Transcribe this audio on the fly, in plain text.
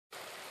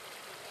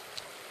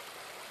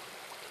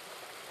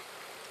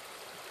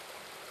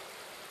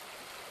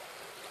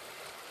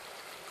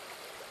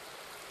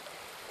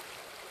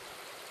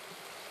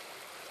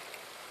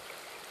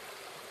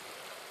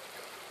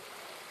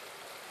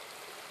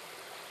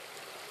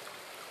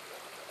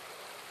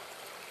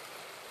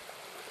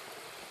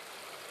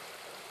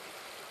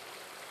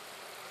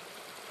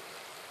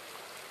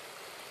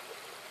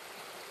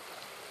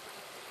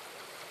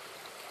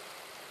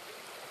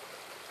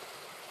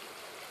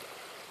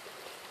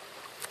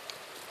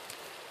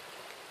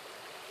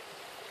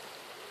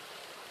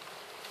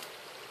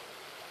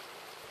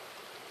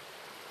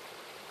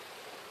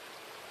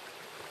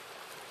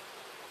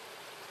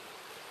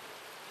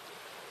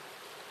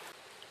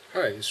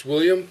Hi, it's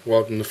William.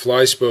 Welcome to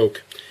FlySpoke.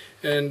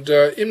 And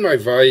in my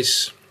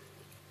vise,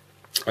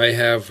 I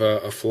have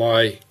a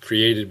fly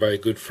created by a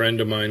good friend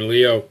of mine,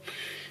 Leo,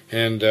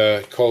 and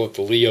I call it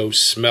the Leo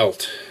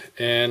Smelt.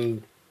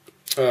 And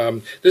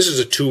this is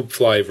a tube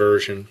fly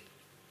version.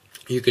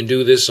 You can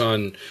do this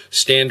on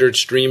standard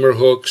streamer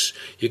hooks.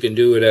 You can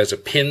do it as a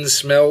pin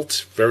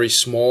smelt, very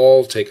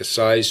small, take a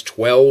size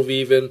 12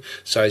 even,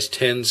 size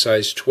 10,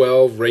 size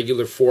 12,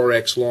 regular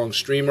 4X long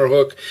streamer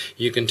hook.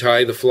 You can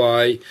tie the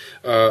fly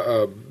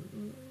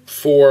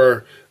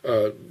for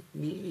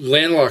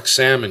landlocked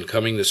salmon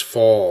coming this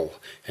fall.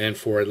 And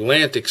for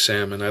Atlantic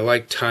salmon, I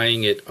like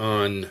tying it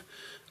on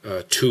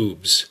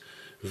tubes,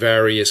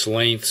 various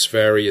lengths,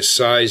 various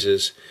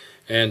sizes.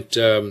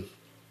 And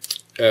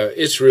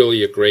it's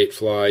really a great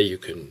fly. You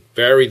can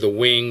vary the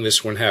wing.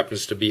 This one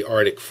happens to be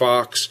Arctic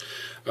fox.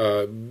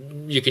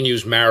 You can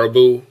use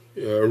marabou.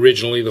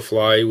 Originally the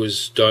fly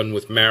was done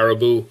with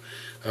marabou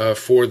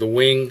for the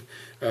wing.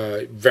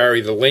 Vary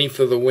the length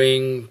of the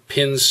wing,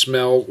 pin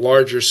smelt,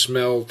 larger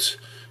smelt.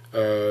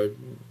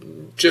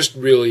 Just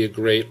really a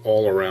great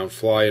all-around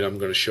fly, and I'm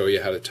going to show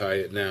you how to tie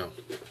it now.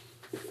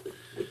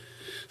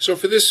 So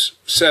for this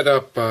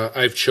setup,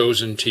 I've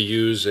chosen to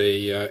use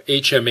a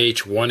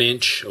HMH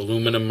 1-inch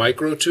aluminum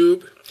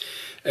microtube,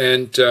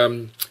 and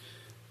then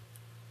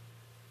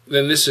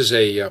this is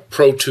a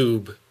Pro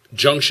Tube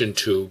junction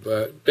tube.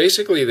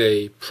 Basically,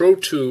 the Pro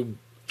Tube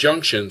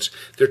junctions,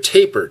 they're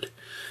tapered,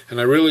 and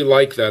I really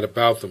like that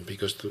about them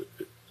because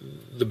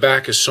the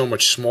back is so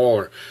much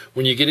smaller.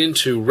 When you get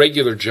into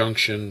regular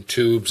junction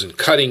tubes and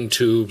cutting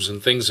tubes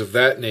and things of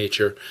that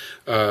nature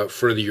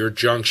for your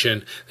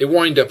junction, they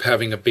wind up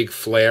having a big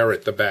flare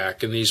at the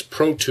back. And these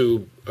Pro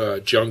Tube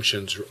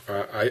junctions,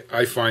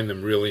 I find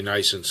them really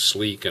nice and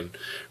sleek and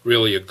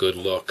really a good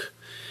look.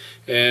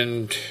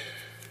 And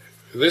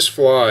this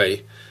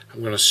fly, I'm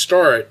going to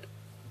start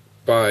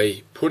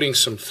by putting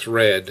some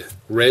thread,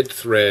 red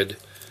thread.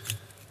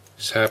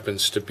 This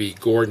happens to be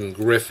Gordon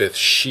Griffith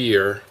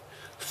shear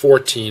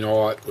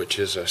 14-aught, which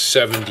is a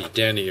 70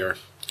 denier,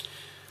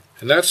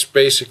 and that's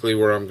basically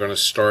where I'm going to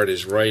start,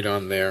 is right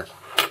on there,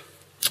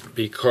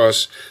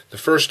 because the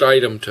first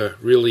item to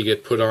really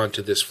get put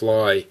onto this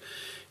fly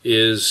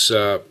is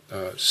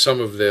some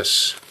of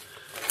this.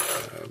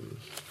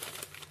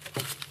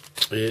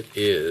 It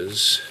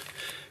is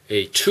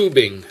a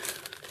tubing.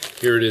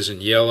 Here it is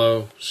in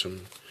yellow,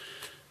 some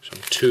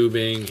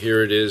tubing.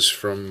 Here it is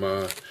from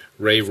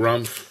Ray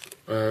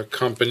Rumpf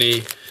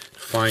Company.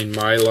 Fine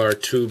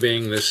mylar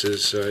tubing. This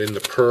is in the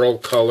pearl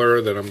color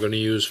that I'm going to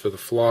use for the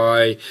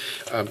fly.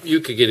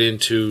 You could get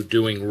into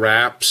doing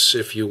wraps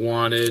if you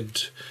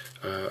wanted.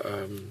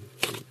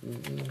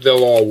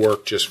 They'll all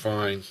work just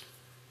fine.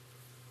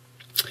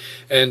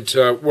 And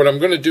what I'm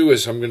going to do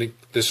is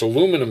this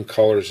aluminum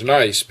color is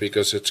nice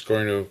because it's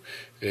going to,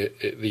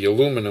 the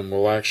aluminum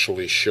will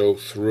actually show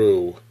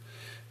through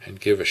and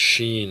give a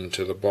sheen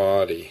to the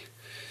body.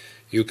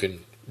 You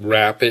can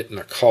wrap it in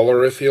a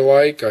color if you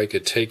like. I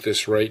could take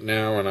this right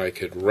now and I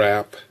could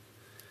wrap,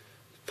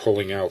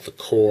 pulling out the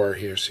core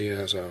here. See, it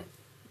has a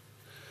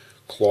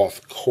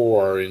cloth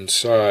core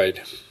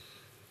inside.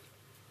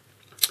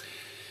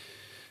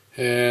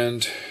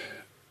 And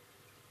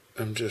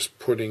I'm just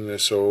putting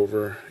this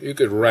over. You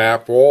could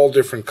wrap all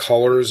different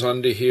colors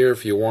under here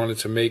if you wanted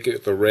to make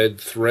it the red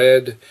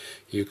thread.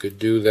 You could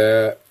do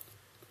that.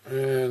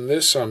 And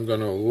this I'm going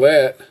to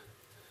let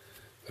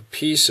the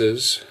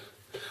pieces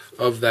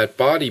of that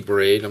body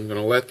braid, I'm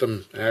going to let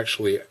them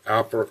actually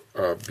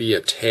be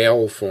a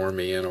tail for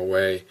me in a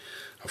way,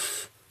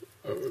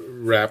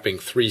 wrapping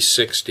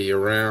 360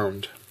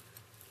 around.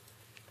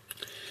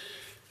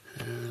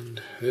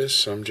 And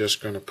this, I'm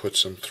just going to put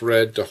some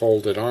thread to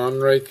hold it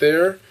on right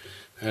there,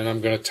 and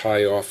I'm going to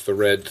tie off the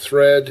red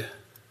thread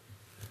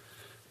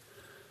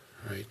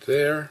right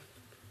there.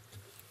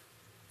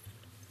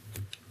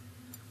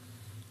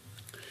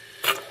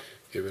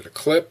 Give it a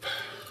clip.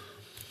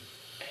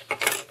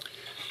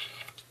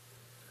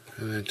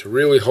 And then to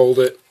really hold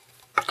it,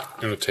 I'm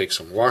going to take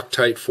some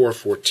Loctite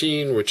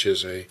 414, which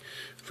is a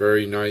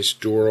very nice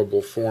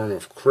durable form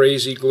of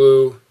crazy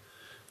glue,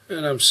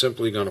 and I'm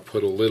simply going to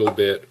put a little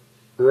bit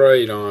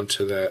right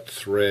onto that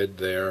thread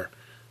there.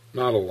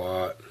 Not a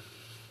lot,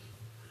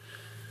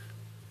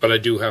 but I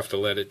do have to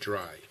let it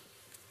dry.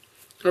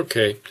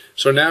 Okay,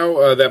 so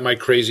now that my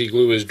crazy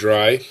glue is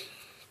dry,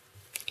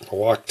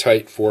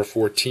 Loctite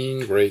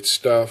 414, great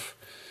stuff.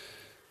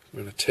 I'm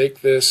going to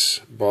take this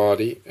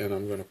body and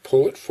I'm going to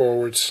pull it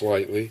forward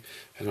slightly,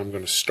 and I'm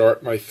going to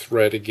start my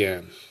thread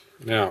again.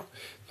 Now,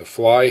 the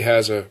fly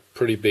has a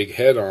pretty big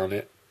head on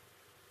it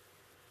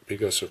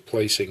because of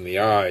placing the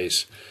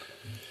eyes.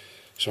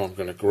 So I'm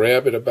going to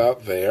grab it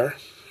about there,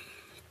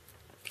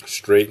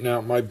 straighten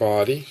out my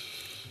body,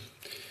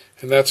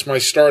 and that's my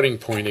starting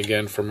point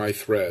again for my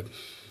thread.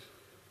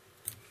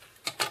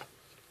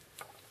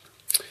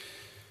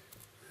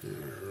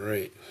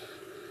 Alright.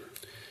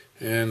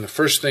 And the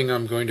first thing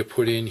I'm going to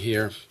put in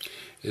here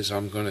is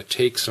I'm going to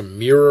take some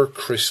mirror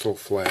crystal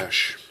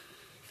flash.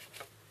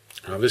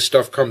 Now this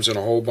stuff comes in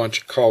a whole bunch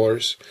of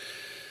colors.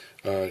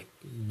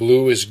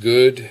 Blue is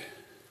good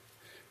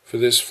for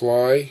this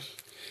fly.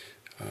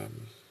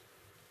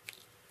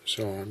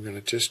 So I'm going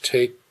to just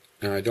take,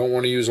 now I don't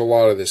want to use a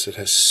lot of this. It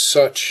has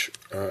such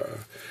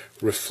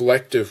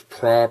reflective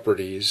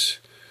properties.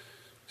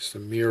 It's the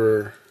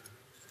mirror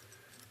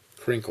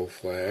crinkle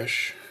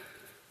flash.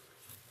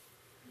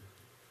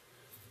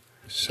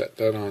 Set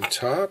that on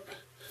top.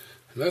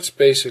 And that's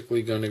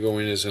basically going to go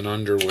in as an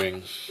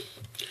underwing.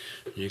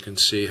 You can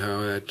see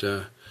how that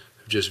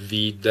I've just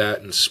V'd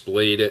that and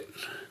splayed it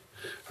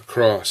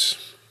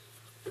across.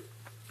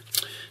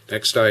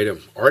 Next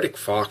item, Arctic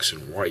fox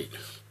in white.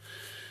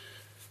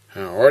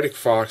 Now, Arctic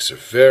fox is a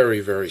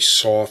very, very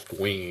soft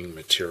winging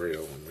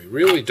material, and we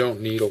really don't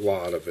need a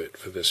lot of it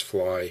for this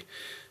fly.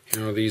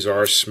 You know, these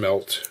are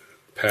smelt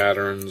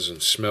patterns,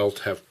 and smelt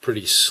have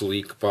pretty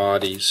sleek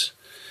bodies.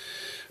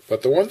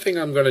 But the one thing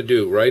I'm going to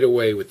do right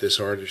away with this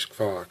Arctic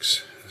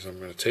fox is I'm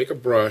going to take a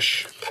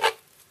brush,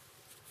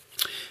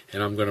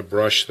 and I'm going to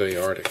brush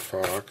the Arctic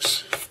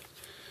fox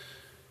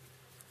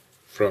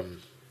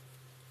from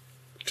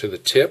to the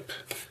tip.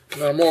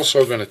 And I'm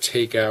also going to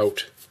take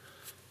out,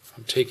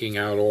 I'm taking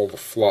out all the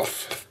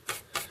fluff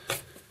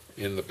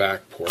in the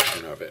back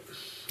portion of it.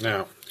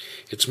 Now,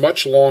 it's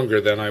much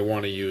longer than I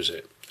want to use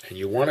it, and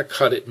you want to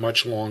cut it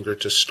much longer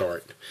to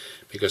start,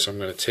 because I'm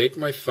going to take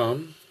my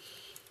thumb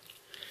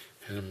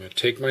and I'm going to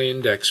take my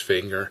index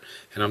finger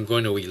and I'm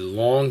going to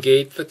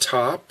elongate the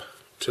top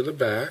to the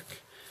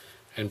back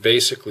and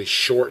basically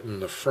shorten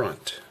the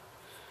front.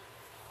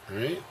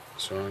 Alright,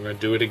 so I'm going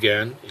to do it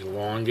again,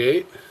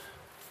 elongate,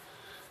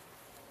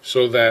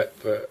 so that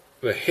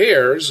the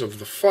hairs of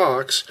the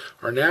fox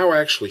are now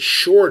actually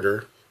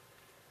shorter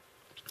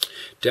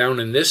down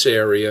in this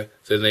area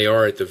than they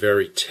are at the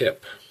very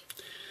tip.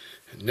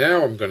 And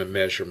now I'm going to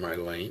measure my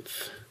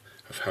length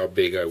of how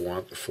big I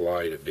want the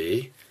fly to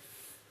be.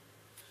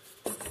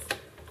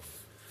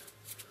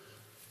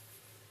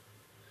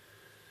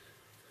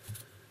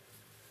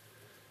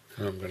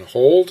 And I'm going to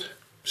hold,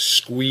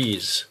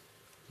 squeeze,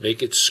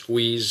 make it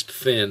squeezed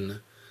thin,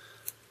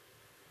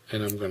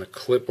 and I'm going to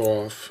clip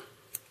off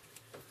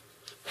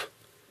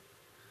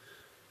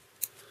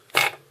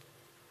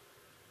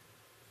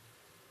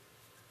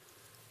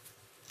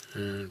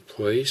and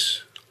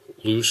place,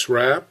 loose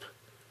wrap,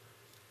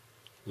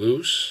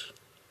 loose,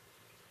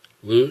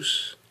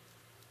 loose,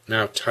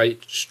 now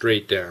tight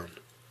straight down.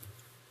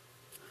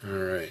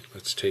 Alright,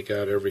 let's take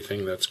out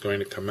everything that's going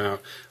to come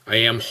out. I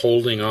am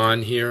holding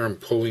on here, I'm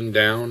pulling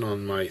down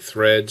on my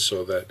thread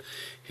so that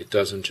it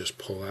doesn't just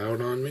pull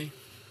out on me.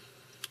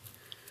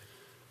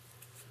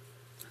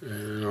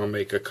 And I'll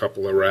make a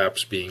couple of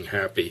wraps being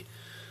happy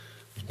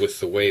with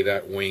the way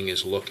that wing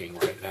is looking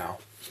right now.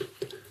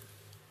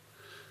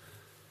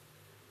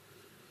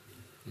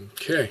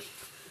 Okay.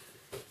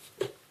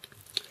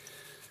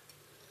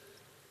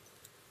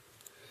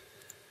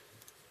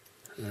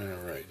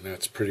 Alright,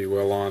 that's pretty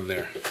well on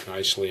there,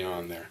 nicely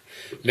on there.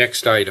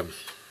 Next item,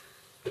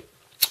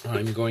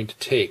 I'm going to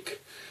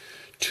take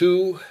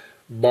 2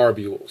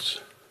 barbules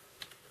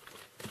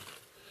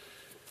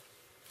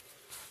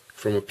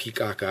from a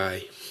peacock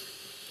eye.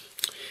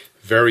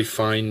 Very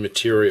fine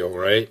material,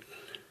 right?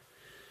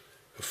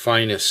 The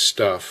finest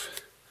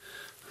stuff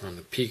on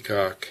the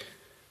peacock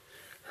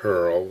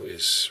herl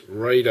is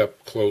right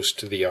up close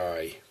to the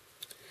eye.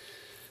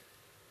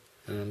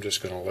 And I'm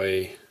just going to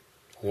lay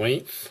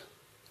length,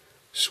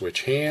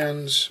 switch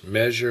hands,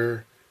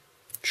 measure,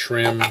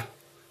 trim,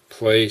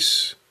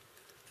 place,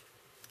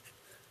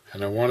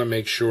 and I want to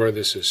make sure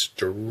this is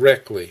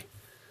directly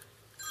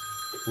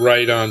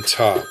right on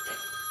top.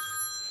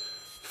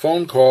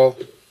 Phone call.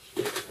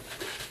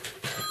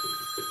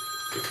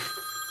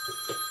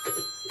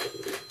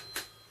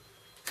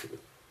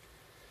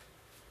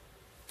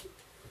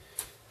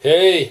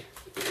 Hey,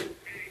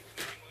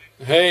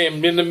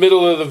 I'm in the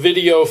middle of the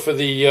video for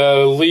the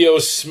Leo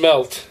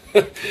Smelt.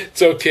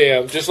 It's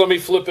okay. Just let me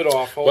flip it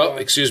off. Hold on.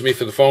 Excuse me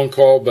for the phone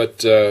call,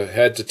 but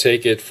had to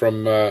take it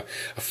from a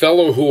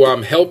fellow who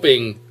I'm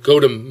helping go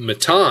to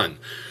Matan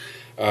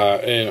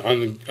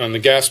and on the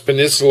Gas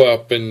Peninsula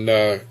up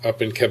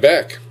in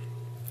Quebec.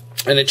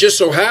 And it just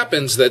so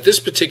happens that this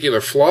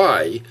particular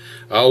fly,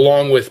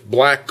 along with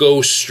black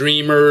ghost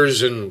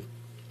streamers and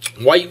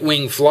white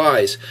wing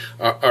flies,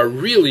 are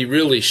really,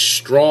 really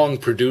strong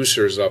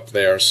producers up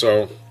there.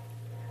 So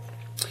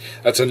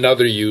that's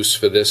another use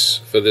for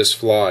this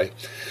fly.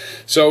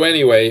 So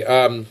anyway,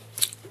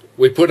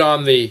 we put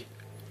on the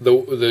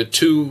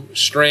 2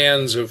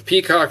 strands of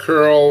peacock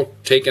herl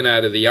taken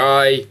out of the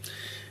eye,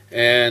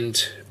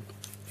 and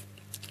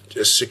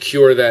just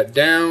secure that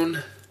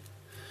down.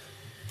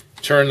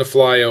 Turn the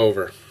fly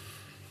over.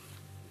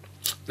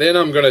 Then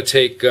I'm going to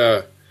take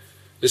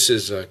this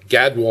is a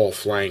gadwall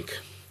flank,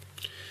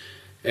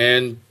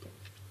 and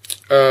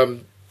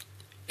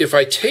if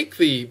I take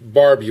the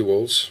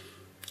barbules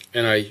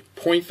and I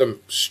point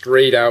them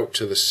straight out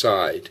to the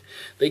side,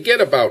 they get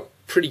about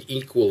pretty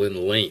equal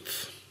in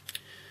length.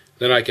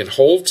 Then I can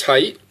hold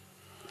tight,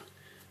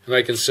 and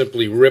I can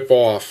simply rip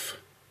off.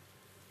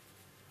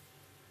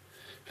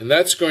 And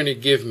that's going to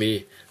give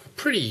me a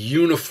pretty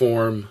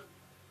uniform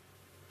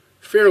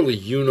fairly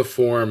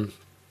uniform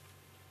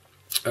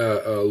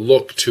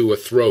look to a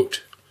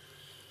throat.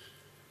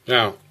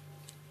 Now,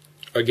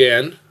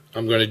 again,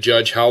 I'm going to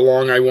judge how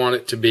long I want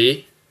it to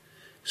be.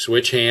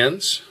 Switch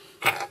hands.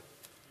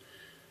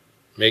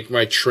 Make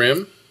my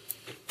trim.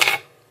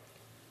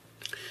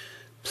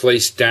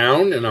 Place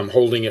down, and I'm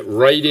holding it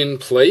right in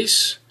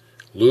place.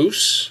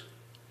 Loose.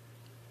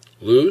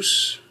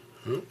 Loose.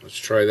 Oh, let's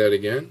try that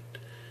again.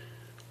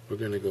 We're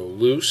going to go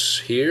loose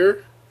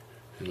here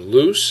and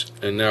loose,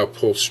 and now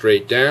pull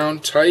straight down,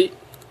 tight.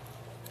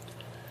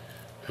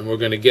 And we're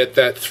going to get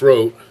that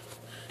throat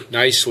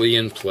nicely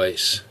in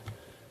place.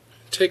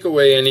 Take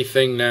away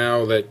anything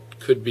now that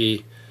could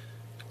be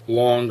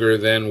longer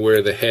than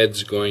where the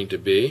head's going to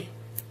be.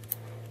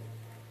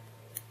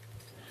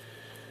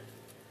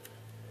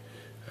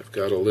 I've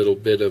got a little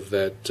bit of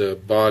that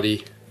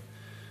body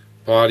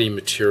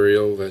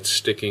material that's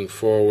sticking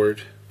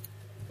forward.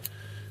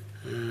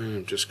 And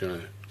I'm just going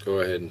to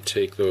go ahead and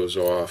take those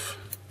off.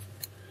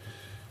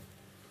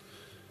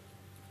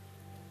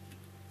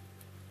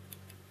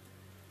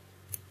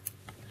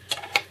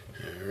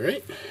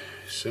 Alright,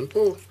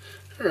 simple.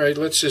 Alright,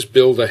 let's just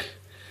we're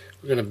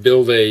going to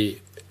build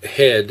a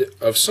head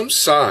of some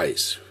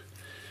size.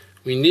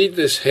 We need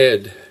this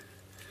head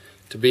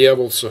to be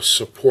able to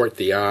support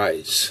the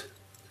eyes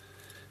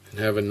and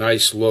have a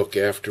nice look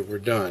after we're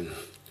done.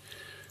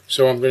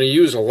 So I'm going to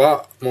use a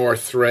lot more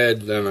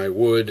thread than I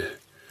would,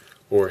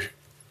 or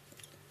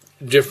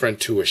different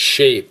to a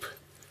shape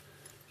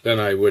than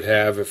I would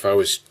have if I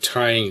was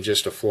tying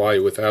just a fly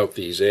without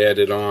these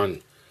added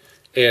on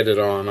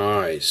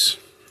eyes.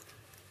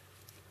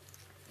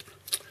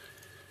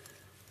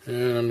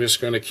 And I'm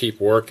just going to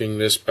keep working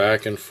this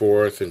back and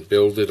forth and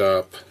build it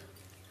up.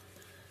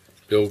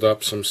 Build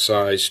up some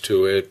size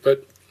to it,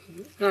 but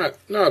not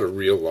a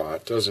real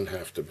lot. Doesn't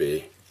have to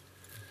be.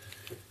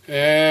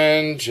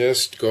 And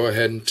just go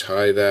ahead and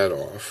tie that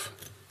off.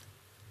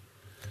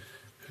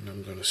 And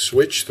I'm going to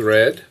switch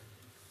thread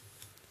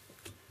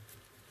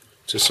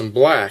to some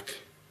black.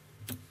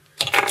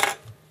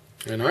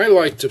 And I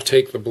like to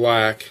take the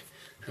black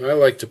and I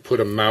like to put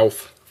a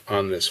mouth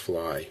on this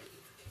fly.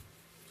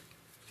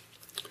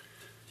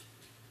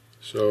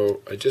 So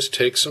I just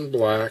take some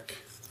black,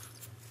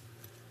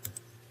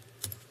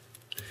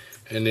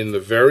 and in the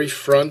very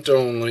front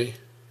only,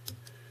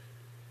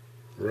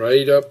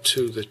 right up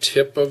to the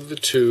tip of the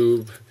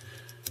tube,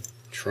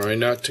 try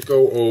not to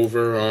go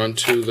over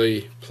onto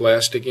the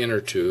plastic inner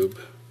tube.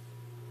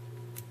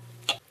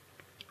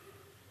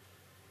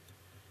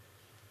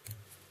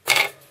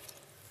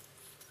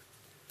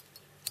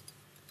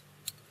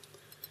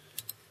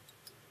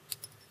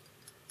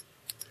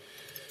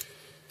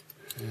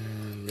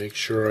 Make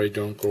sure I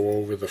don't go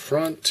over the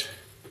front.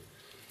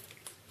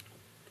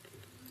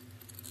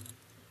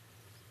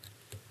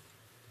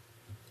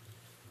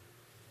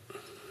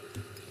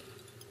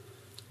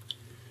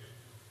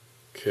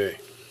 Okay.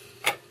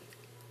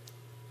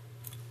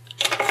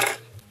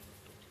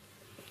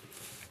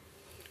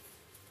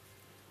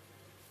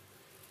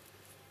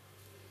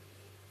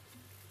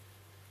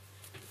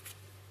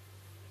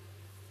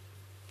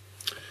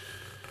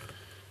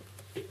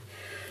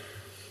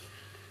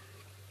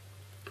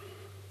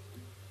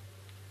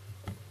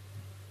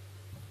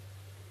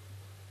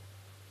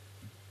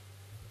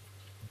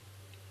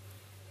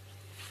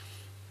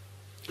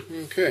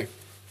 Okay.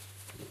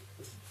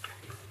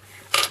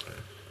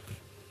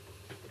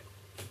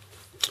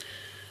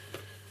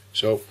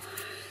 So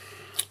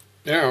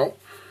now I'm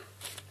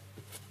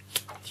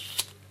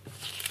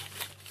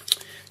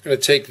going to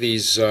take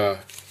these are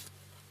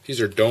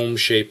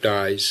dome-shaped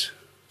eyes.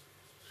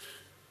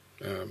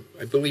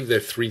 I believe they're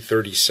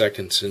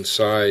 3/32 in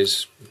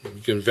size.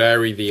 You can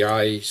vary the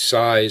eye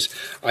size.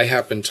 I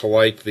happen to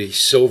like the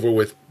silver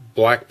with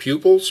black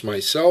pupils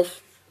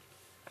myself.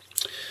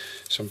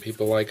 Some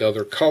people like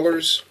other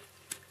colors.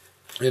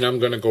 And I'm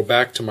going to go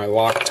back to my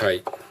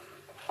Loctite.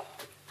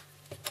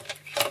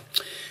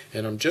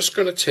 And I'm just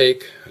going to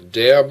take a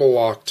dab of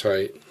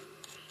Loctite,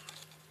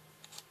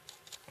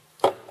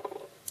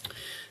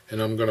 and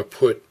I'm going to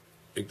put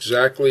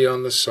exactly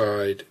on the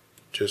side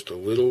just a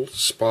little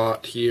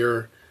spot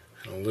here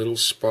and a little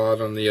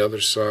spot on the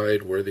other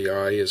side where the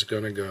eye is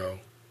going to go.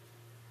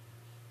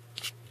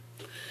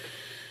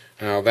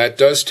 Now that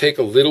does take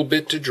a little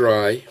bit to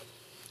dry,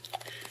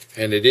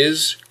 and it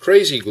is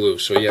crazy glue,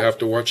 so you have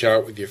to watch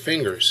out with your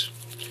fingers.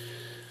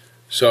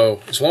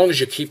 So as long as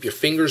you keep your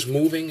fingers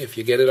moving, if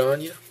you get it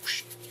on you,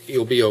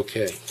 you'll be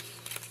okay.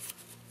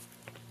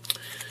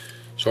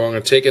 So I'm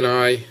going to take an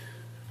eye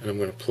and I'm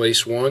going to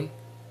place one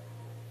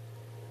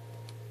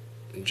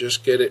and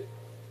just get it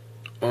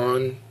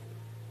on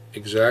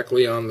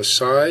exactly on the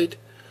side.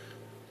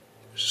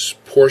 This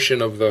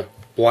portion of the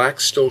black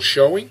still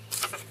showing.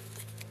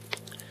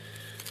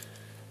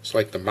 It's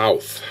like the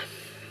mouth.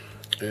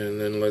 And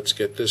then let's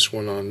get this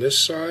one on this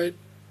side.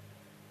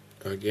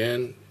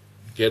 Again,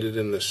 get it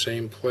in the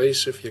same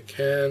place if you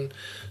can.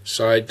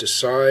 Side to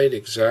side,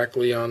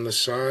 exactly on the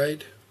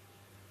side.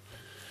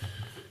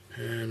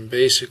 And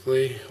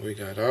basically, we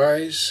got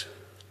eyes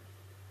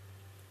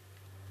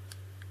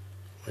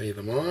Lay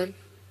them on,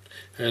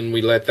 and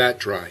we let that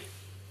dry.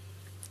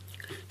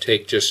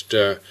 It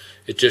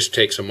just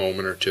takes a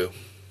moment or two.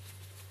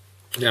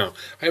 Now,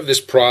 I have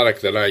this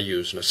product that I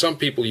use. Now, some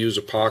people use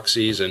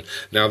epoxies, and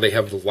now they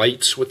have the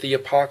lights with the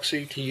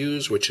epoxy to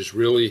use, which is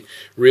really,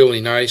 really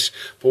nice.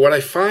 But what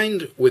I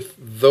find with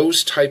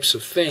those types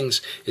of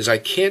things is I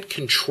can't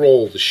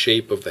control the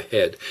shape of the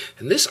head.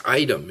 And this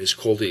item is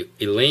called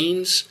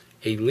Aleene's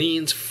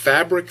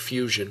Fabric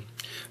Fusion.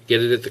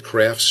 Get it at the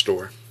craft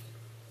store.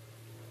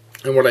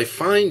 And what I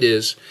find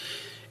is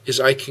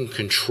I can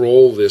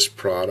control this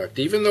product.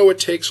 Even though it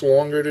takes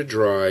longer to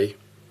dry,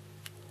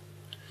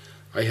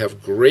 I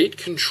have great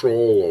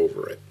control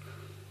over it.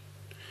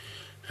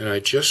 And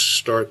I just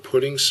start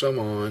putting some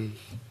on,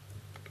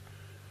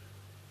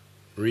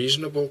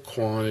 reasonable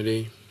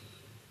quantity,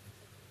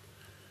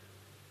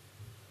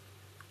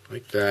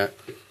 like that.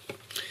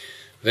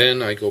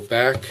 Then I go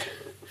back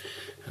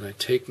and I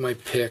take my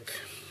pick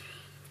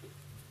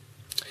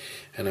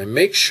and I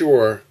make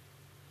sure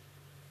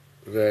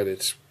that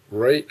it's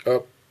right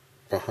up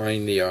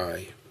behind the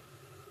eye.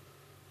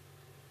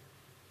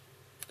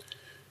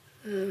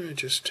 And I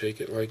just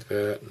take it like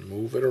that and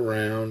move it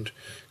around,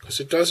 because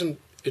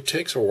it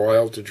takes a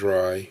while to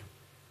dry.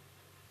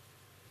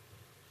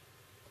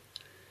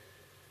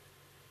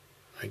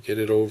 I get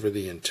it over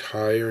the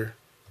entire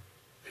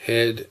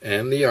head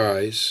and the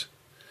eyes.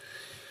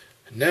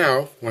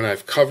 Now, when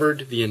I've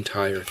covered the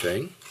entire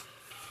thing,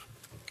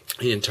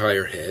 the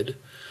entire head,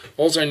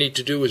 all I need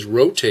to do is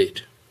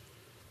rotate.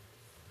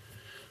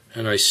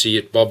 And I see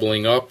it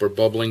bubbling up or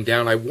bubbling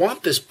down. I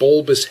want this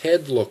bulbous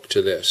head look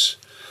to this.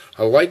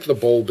 I like the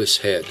bulbous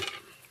head.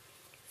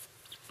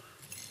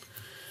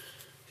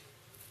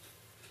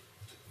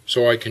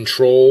 So I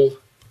control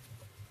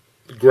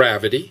the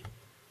gravity.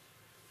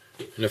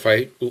 And if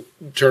I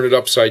turn it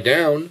upside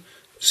down,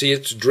 see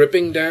it's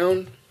dripping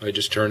down, I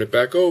just turn it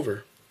back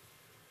over.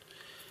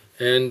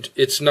 And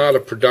it's not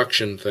a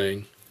production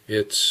thing.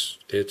 It's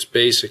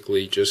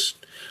basically just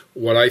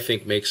what I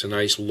think makes a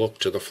nice look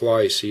to the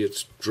fly. See,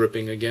 it's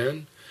dripping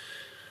again.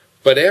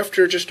 But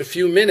after just a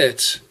few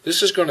minutes,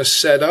 this is going to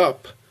set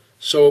up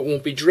so it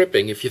won't be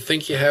dripping. If you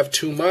think you have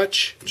too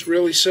much, it's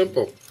really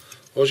simple.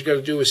 All you got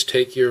to do is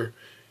take your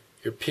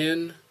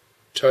pin,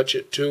 touch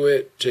it to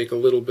it, take a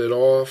little bit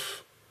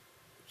off.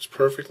 It's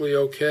perfectly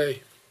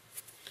okay.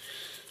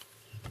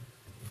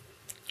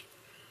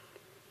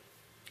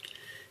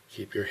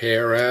 Keep your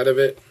hair out of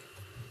it.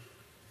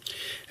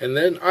 And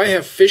then I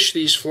have fished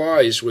these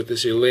flies with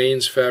this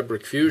Aleene's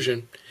Fabric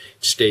Fusion.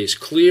 It stays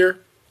clear.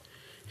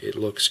 It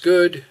looks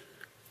good.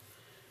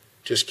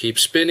 Just keep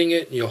spinning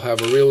it and you'll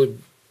have a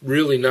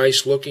really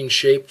nice looking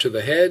shape to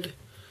the head.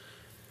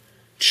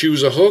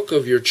 Choose a hook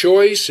of your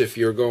choice. If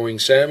you're going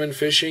salmon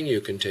fishing, you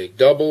can take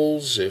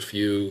doubles. If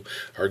you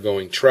are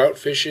going trout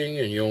fishing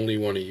and you only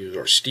want to use,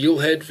 or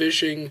steelhead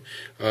fishing,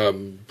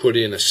 put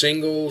in a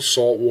single,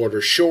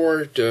 saltwater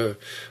short,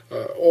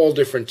 all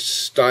different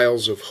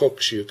styles of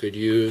hooks you could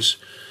use.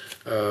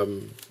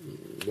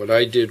 What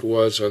I did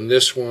was on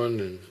this one,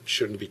 and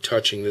shouldn't be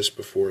touching this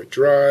before it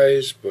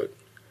dries, but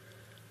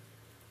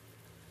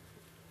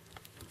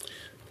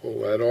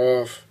pull that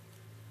off.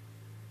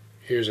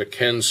 Here's a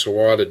Ken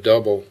Sawada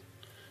double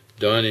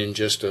done in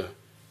just a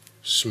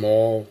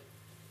small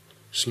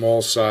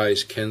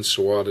size Ken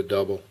Sawada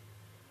double.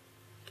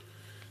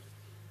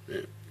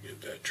 Yeah,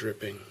 get that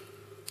dripping.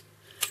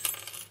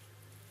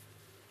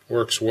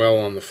 Works well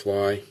on the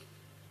fly.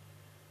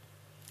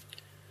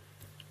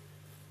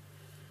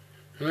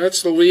 And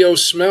that's the Leo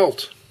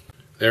Smelt.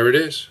 There it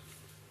is.